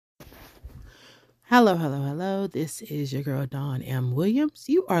Hello, hello, hello. This is your girl, Dawn M. Williams.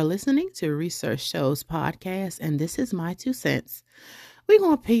 You are listening to Research Shows Podcast, and this is my 2 cents. We're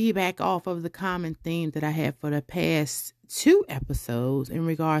going to piggyback off of the common theme that I had for the past 2 episodes in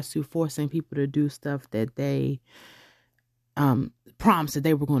regards to forcing people to do stuff that they promised that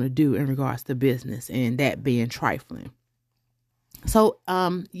they were going to do in regards to business, and that being trifling. So,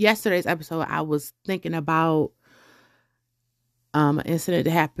 yesterday's episode, I was thinking about an incident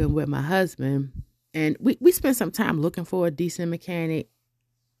that happened with my husband. And we spent some time looking for a decent mechanic.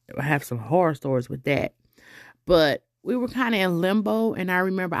 I have some horror stories with that. But we were kind of in limbo. And I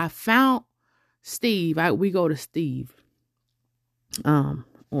remember I found Steve. We go to Steve on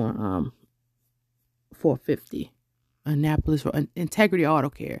 450 Annapolis for Integrity Auto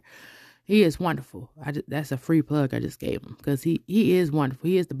Care. He is wonderful. That's a free plug I just gave him because he is wonderful.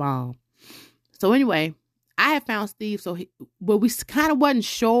 He is the bomb. So anyway, I had found Steve. But we kind of wasn't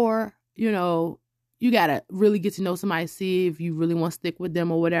sure, you got to really get to know somebody, see if you really want to stick with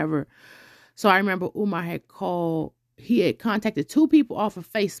them or whatever. So I remember Umar had contacted 2 people off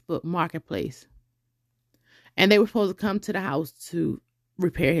of Facebook Marketplace. And they were supposed to come to the house to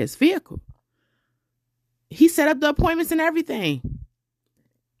repair his vehicle. He set up the appointments and everything.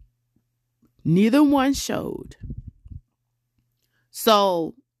 Neither one showed.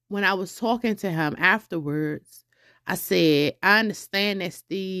 So when I was talking to him afterwards, I said, I understand that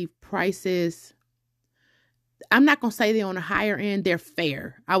Steve prices, I'm not going to say they're on the higher end. They're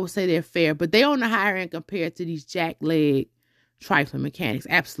fair. I would say they're fair, but they're on the higher end compared to these jackleg trifling mechanics.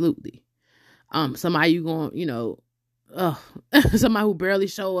 Absolutely. Somebody you going, somebody who barely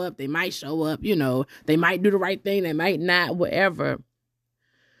show up, they might show up, they might do the right thing. They might not, whatever.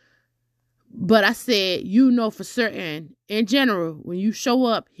 But I said, for certain, in general, when you show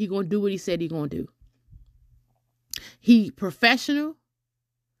up, he going to do what he said he going to do. He professional.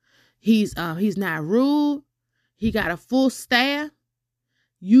 He's not rude. He got a full staff.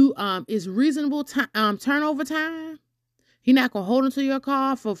 Is reasonable turnover time. He not gonna hold onto your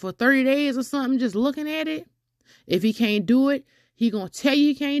car for 30 days or something, just looking at it. If he can't do it, he gonna tell you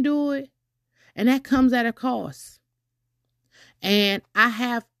he can't do it. And that comes at a cost. And I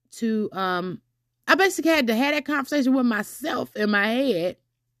have to, I basically had to have that conversation with myself in my head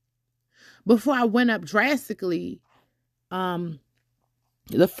before I went up drastically the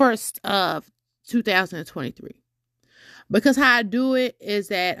first of 2023. Because how I do it is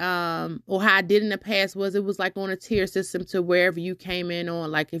that, or how I did in the past was it was like on a tier system to wherever you came in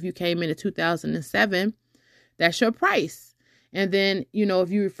on, like if you came in 2007, that's your price. And then, if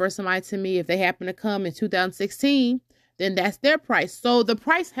you refer somebody to me, if they happen to come in 2016, then that's their price. So the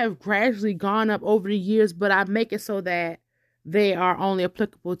price have gradually gone up over the years, but I make it so that they are only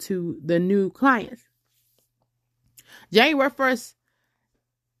applicable to the new clients. January 1st,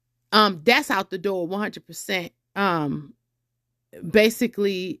 that's out the door 100%.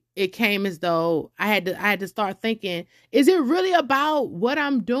 Basically it came as though I had to start thinking, is it really about what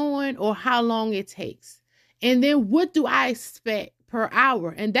I'm doing or how long it takes? And then what do I expect per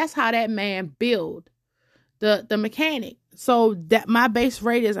hour? And that's how that man billed the mechanic. So that my base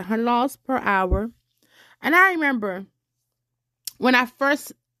rate is $100 per hour. And I remember when I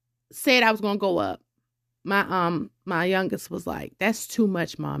first said I was going to go up, my youngest was like, that's too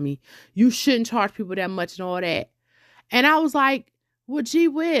much, mommy. You shouldn't charge people that much and all that. And I was like, well, gee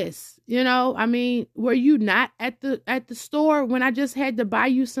whiz, were you not at the store when I just had to buy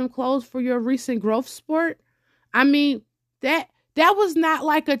you some clothes for your recent growth spurt? That was not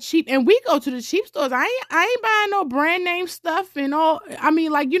like a cheap, and we go to the cheap stores. I ain't buying no brand name stuff and all. You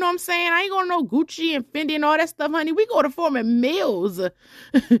know what I'm saying? I ain't going to no Gucci and Fendi and all that stuff, honey. We go to Foreman Mills.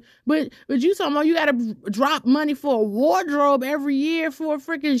 but you talking about you got to drop money for a wardrobe every year for a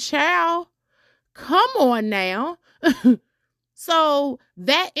freaking child? Come on now. So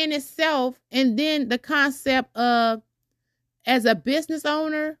that in itself, and then the concept of, as a business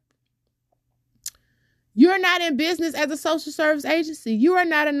owner, you're not in business as a social service agency. You are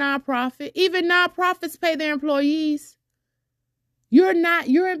not a nonprofit. Even nonprofits pay their employees. You're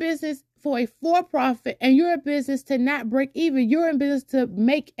in business for a for-profit, and you're in business to not break even. You're in business to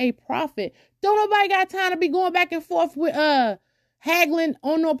make a profit. Don't nobody got time to be going back and forth with haggling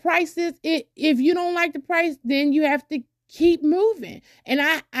on no prices. If you don't like the price, then you have to keep moving. And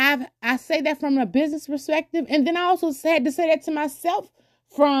I say that from a business perspective, and then I also had to say that to myself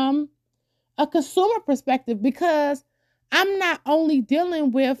from a consumer perspective, because I'm not only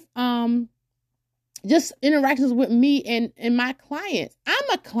dealing with just interactions with me and my clients. I'm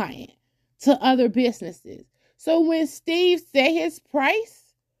a client to other businesses. So when Steve said his price,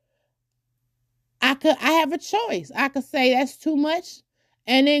 I have a choice. I could say that's too much,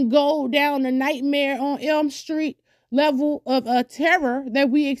 and then go down the nightmare on Elm Street level of terror that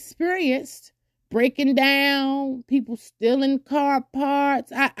we experienced, breaking down, people stealing car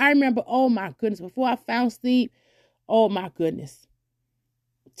parts. I remember, oh my goodness, before I found sleep, oh my goodness,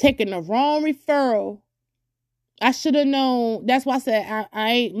 taking the wrong referral. I should have known. That's why I said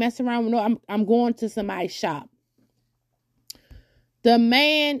I ain't messing around with no. I'm going to somebody's shop. The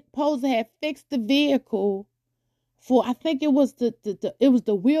man supposed to have fixed the vehicle for, I think it was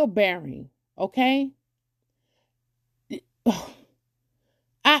the wheel bearing. Okay.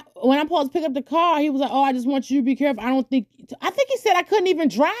 When I'm supposed to pick up the car, he was like, "Oh, I just want you to be careful. I think he said I couldn't even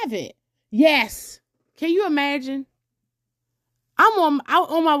drive it." Yes. Can you imagine? I'm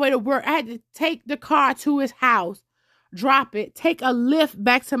on my way to work. I had to take the car to his house, drop it, take a lift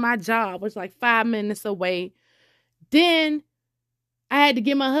back to my job, which is like 5 minutes away. Then I had to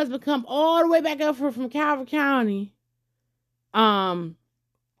get my husband come all the way back up from Calvert County, to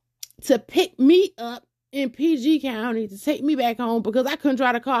pick me up in PG County to take me back home because I couldn't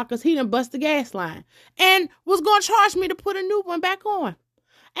drive the car because he done bust the gas line and was going to charge me to put a new one back on.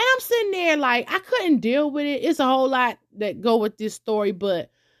 And I'm sitting there like, I couldn't deal with it. It's a whole lot that go with this story,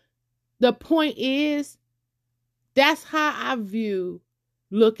 but the point is, that's how I view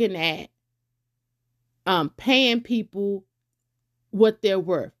looking at paying people what they're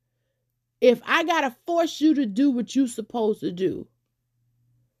worth. If I gotta force you to do what you're supposed to do,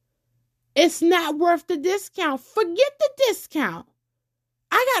 it's not worth the discount. Forget the discount.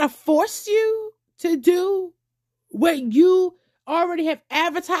 I gotta force you to do what you already have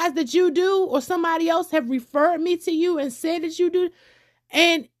advertised that you do, or somebody else have referred me to you and said that you do,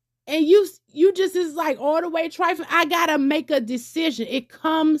 and you just is like all the way trifling. I gotta make a decision. It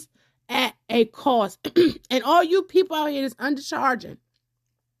comes at a cost. And all you people out here is undercharging.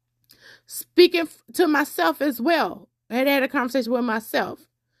 Speaking to myself as well. I had a conversation with myself.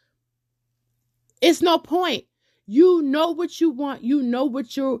 It's no point. You know what you want. You know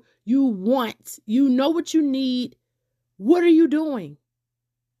what you want. You know what you need. What are you doing?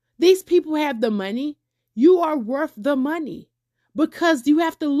 These people have the money. You are worth the money, because you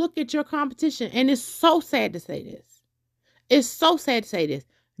have to look at your competition. And it's so sad to say this. It's so sad to say this.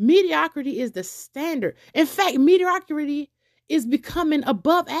 Mediocrity is the standard. In fact, mediocrity is becoming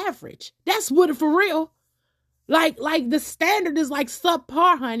above average. That's what, for real. Like the standard is like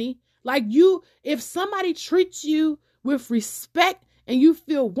subpar, honey. Like if somebody treats you with respect and you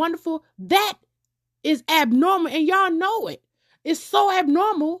feel wonderful, that is abnormal, and y'all know it. It's so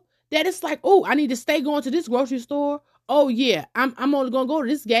abnormal that it's like, oh, I need to stay going to this grocery store. Oh yeah, I'm only gonna go to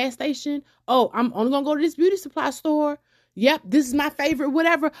this gas station. Oh, I'm only gonna go to this beauty supply store. Yep, this is my favorite,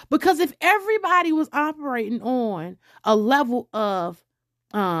 whatever. Because if everybody was operating on a level of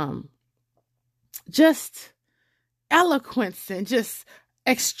just eloquence and just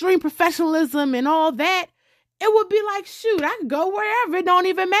extreme professionalism and all that, it would be like, shoot, I can go wherever. It don't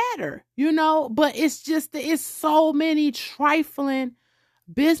even matter, But it's so many trifling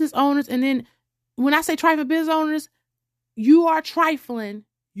business owners. And then when I say trifling business owners, you are trifling.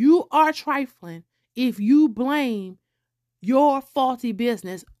 You are trifling if you blame your faulty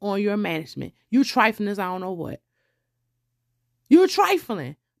business on your management. You trifling as I don't know what. You're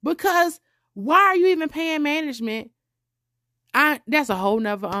trifling because why are you even paying management? That's a whole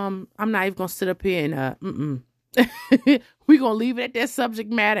nother, I'm not even going to sit up here and, we're going to leave it at that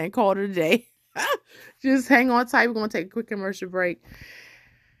subject matter and call it a day. Just hang on tight. We're going to take a quick commercial break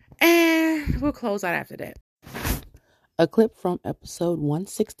and we'll close out after that. A clip from episode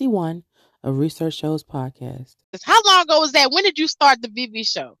 161 of Research Shows podcast. How long ago was that? When did you start the VV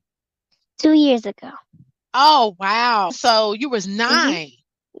show? 2 years ago. Oh, wow. So you was 9. Mm-hmm.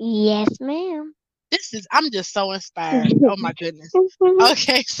 Yes, ma'am. I'm just so inspired. Oh my goodness.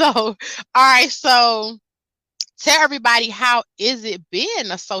 Okay. So, all right. So tell everybody, how is it being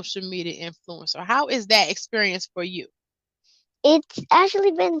a social media influencer? How is that experience for you? It's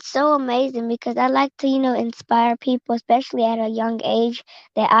actually been so amazing because I like to, inspire people, especially at a young age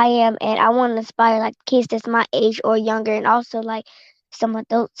that I am. And I want to inspire like kids that's my age or younger, and also like some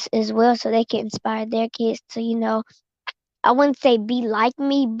adults as well, so they can inspire their kids to, I wouldn't say be like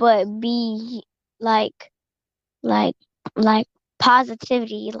me, but be like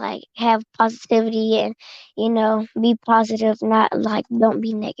positivity, like have positivity and, be positive, not like don't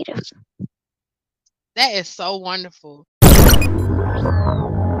be negative. That is so wonderful.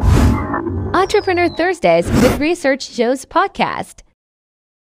 Entrepreneur Thursdays with Research Shows podcast.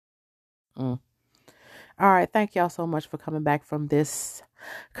 All right. Thank y'all so much for coming back from this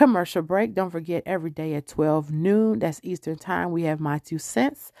Commercial break. Don't forget, every day at 12 noon, that's Eastern time, we have My Two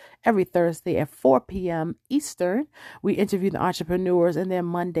Cents. Every Thursday at 4 p.m. Eastern, we interview the entrepreneurs. And then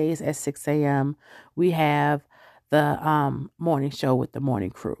Mondays at 6 a.m., we have the morning show with the morning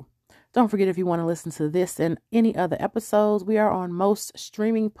crew. Don't forget, if you want to listen to this and any other episodes, we are on most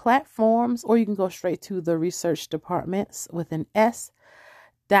streaming platforms, or you can go straight to the Research Departments with an S.com.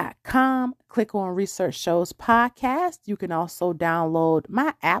 Click on Research Shows Podcast. You can also download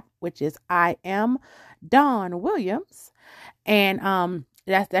my app, which is I Am Dawn Williams. And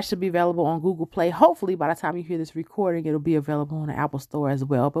that should be available on Google Play. Hopefully, by the time you hear this recording, it'll be available on the Apple Store as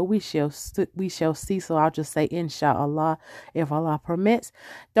well. But we shall see. So I'll just say, inshallah, if Allah permits.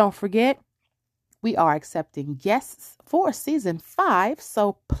 Don't forget, we are accepting guests for season 5.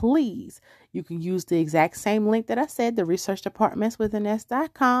 So please, you can use the exact same link that I said, the Research Departments with an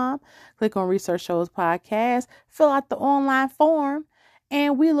S.com. Click on Research Shows Podcast. Fill out the online form.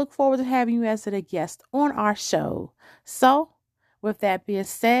 And we look forward to having you as a guest on our show. So, with that being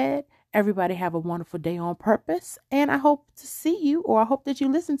said, everybody have a wonderful day on purpose. And I hope to see you, or I hope that you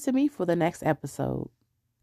listen to me for the next episode.